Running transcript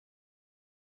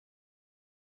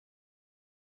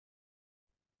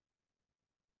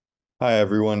Hi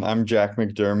everyone, I'm Jack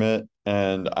McDermott,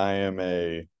 and I am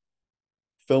a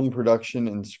film production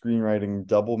and screenwriting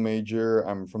double major.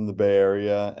 I'm from the Bay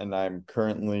Area, and I'm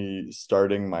currently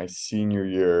starting my senior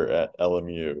year at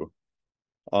LMU.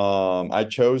 I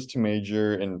chose to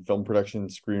major in film production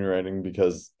and screenwriting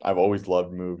because I've always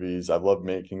loved movies. I've loved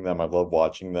making them, I've loved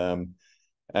watching them,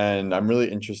 and I'm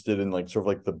really interested in like sort of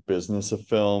like the business of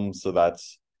film. So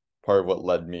that's part of what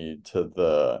led me to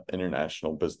the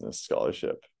International Business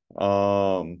Scholarship.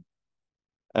 Um,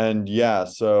 and yeah,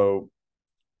 so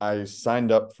I signed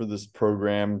up for this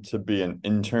program to be an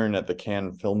intern at the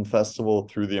Cannes Film Festival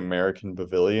through the American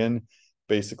Pavilion.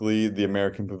 Basically, the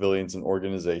American Pavilion is an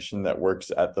organization that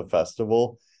works at the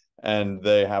festival, and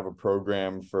they have a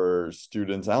program for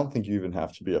students. I don't think you even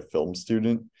have to be a film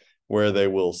student, where they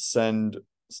will send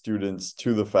students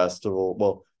to the festival.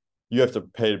 Well, you have to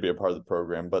pay to be a part of the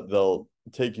program, but they'll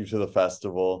take you to the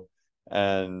festival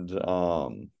and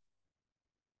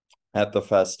at the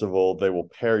festival, they will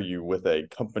pair you with a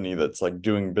company that's like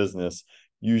doing business,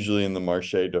 usually in the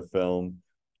marché de film,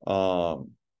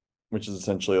 um, which is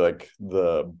essentially like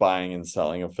the buying and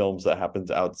selling of films that happens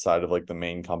outside of like the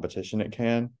main competition at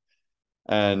Cannes.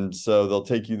 And so they'll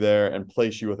take you there and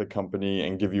place you with a company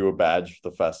and give you a badge for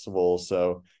the festival.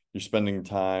 So you're spending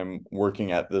time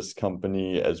working at this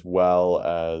company as well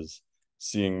as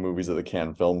seeing movies at the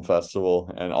Cannes Film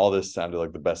Festival. And all this sounded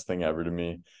like the best thing ever to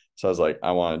me. So I was like,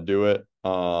 I want to do it.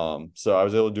 So I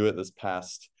was able to do it this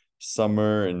past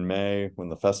summer in May when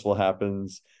the festival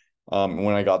happens. When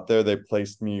I got there, they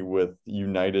placed me with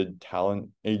United Talent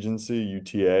Agency,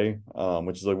 UTA,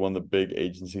 which is like one of the big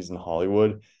agencies in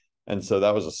Hollywood. And so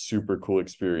that was a super cool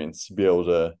experience to be able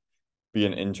to be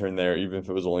an intern there, even if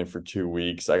it was only for 2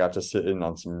 weeks. I got to sit in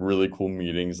on some really cool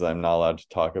meetings that I'm not allowed to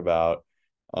talk about,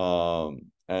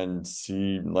 and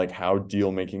see like how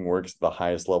deal making works at the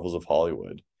highest levels of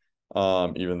Hollywood,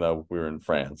 even though we were in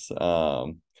France.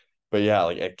 But yeah,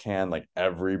 like at Cannes, like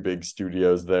every big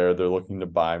studio's there. They're looking to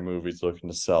buy movies, looking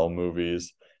to sell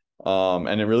movies.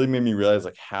 And it really made me realize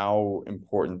like how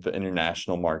important the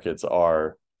international markets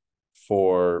are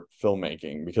for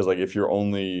filmmaking, because like if you're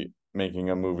only making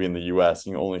a movie in the US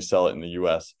and you only sell it in the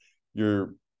US,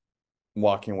 you're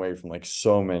walking away from like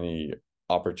so many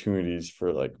opportunities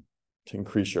for like to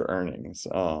increase your earnings.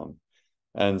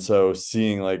 And so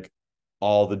seeing like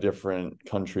all the different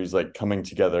countries like coming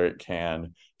together at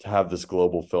Cannes to have this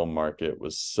global film market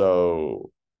was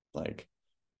so like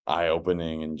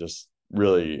eye-opening and just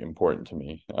really important to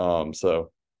me.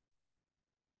 So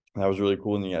that was really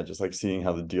cool. And yeah, just like seeing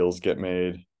how the deals get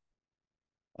made,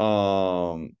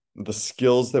 the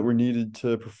skills that were needed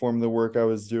to perform the work I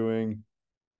was doing.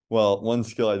 Well, one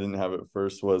skill I didn't have at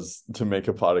first was to make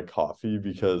a pot of coffee,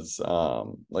 because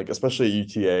like especially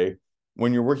at UTA,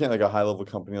 when you're working at like a high level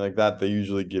company like that, they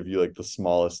usually give you like the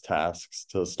smallest tasks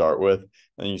to start with,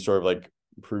 and you sort of like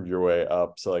prove your way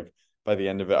up. So like by the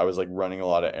end of it, I was like running a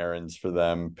lot of errands for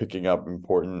them, picking up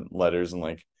important letters, and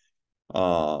like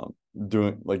um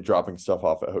doing like dropping stuff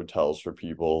off at hotels for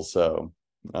people. So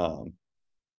um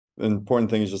the important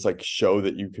thing is just like show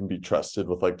that you can be trusted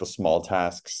with like the small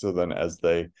tasks, so then as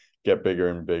they get bigger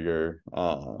and bigger,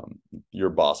 your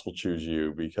boss will choose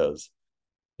you, because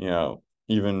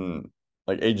even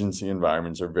like agency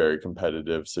environments are very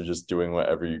competitive, so just doing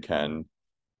whatever you can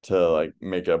to like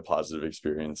make it a positive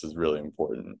experience is really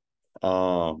important.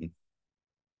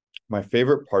 My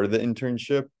favorite part of the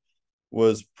internship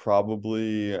was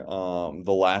probably the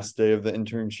last day of the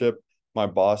internship. My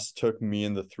boss took me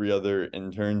and the three other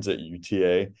interns at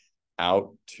UTA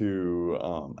out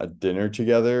to a dinner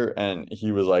together, and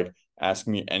he was like, ask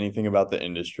me anything about the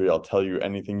industry, I'll tell you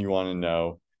anything you want to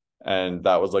know. And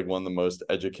that was like one of the most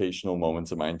educational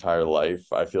moments of my entire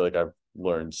life. I feel like I've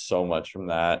learned so much from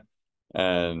that.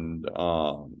 And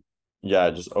yeah,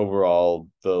 just overall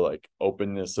the like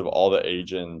openness of all the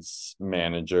agents,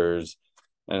 managers,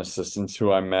 and assistants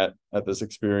who I met at this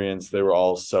experience. They were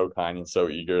all so kind and so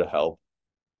eager to help.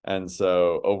 And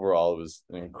so overall, it was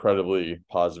an incredibly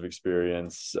positive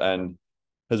experience, and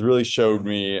has really showed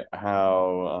me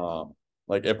how,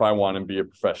 like, if I want to be a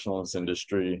professional in this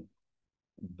industry,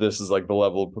 this is like the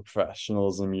level of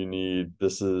professionalism you need.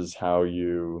 This is how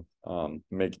you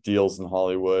make deals in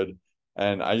Hollywood.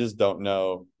 And I just don't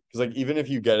know, because like even if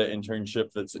you get an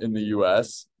internship that's in the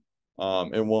US,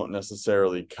 it won't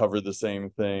necessarily cover the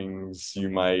same things. You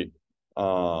might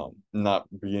not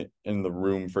be in the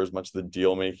room for as much of the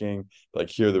deal making. Like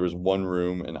here, there was one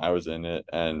room and I was in it,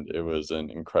 and it was an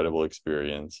incredible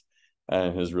experience,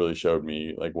 and has really showed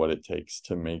me like what it takes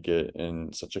to make it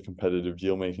in such a competitive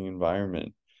deal making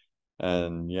environment.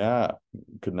 And yeah,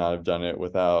 could not have done it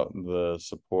without the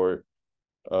support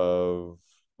of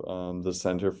the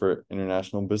Center for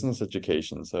International Business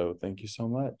Education. So thank you so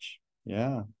much.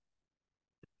 Yeah.